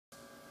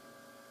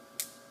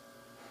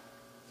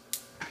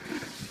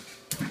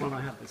While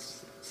I have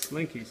this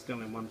Slinky still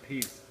in one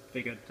piece,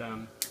 figured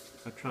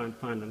I'd try and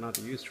find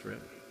another use for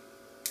it.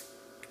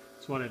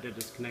 So what I did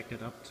is connect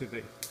it up to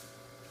the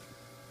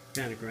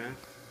pantograph.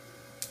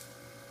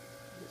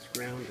 It's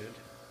grounded.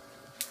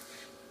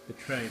 The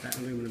tray, that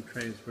aluminum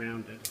tray is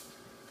grounded,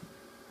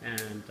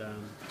 and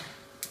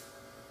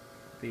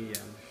the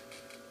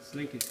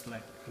Slinky is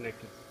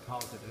connected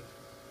positive,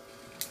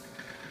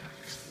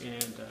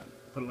 and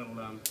put a little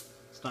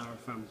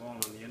styrofoam ball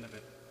on the end of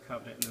it,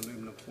 covered it in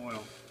aluminum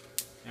foil,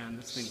 and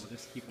this thing will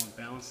just keep on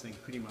bouncing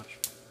pretty much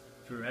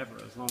forever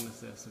as long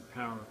as there's some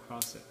power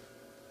across it.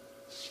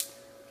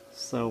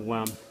 So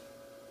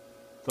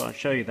thought I'd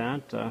show you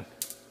that.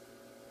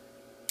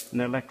 An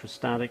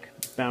electrostatic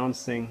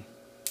bouncing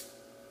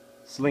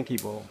Slinky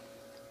ball.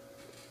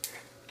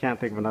 Can't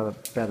think of another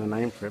better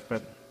name for it,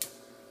 but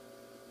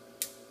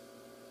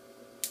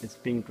it's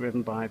being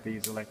driven by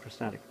these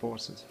electrostatic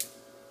forces.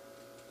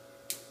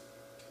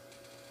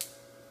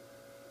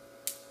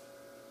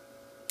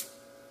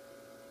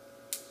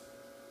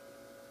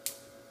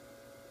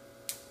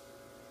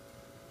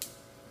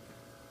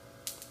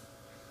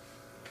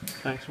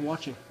 Thanks for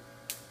watching.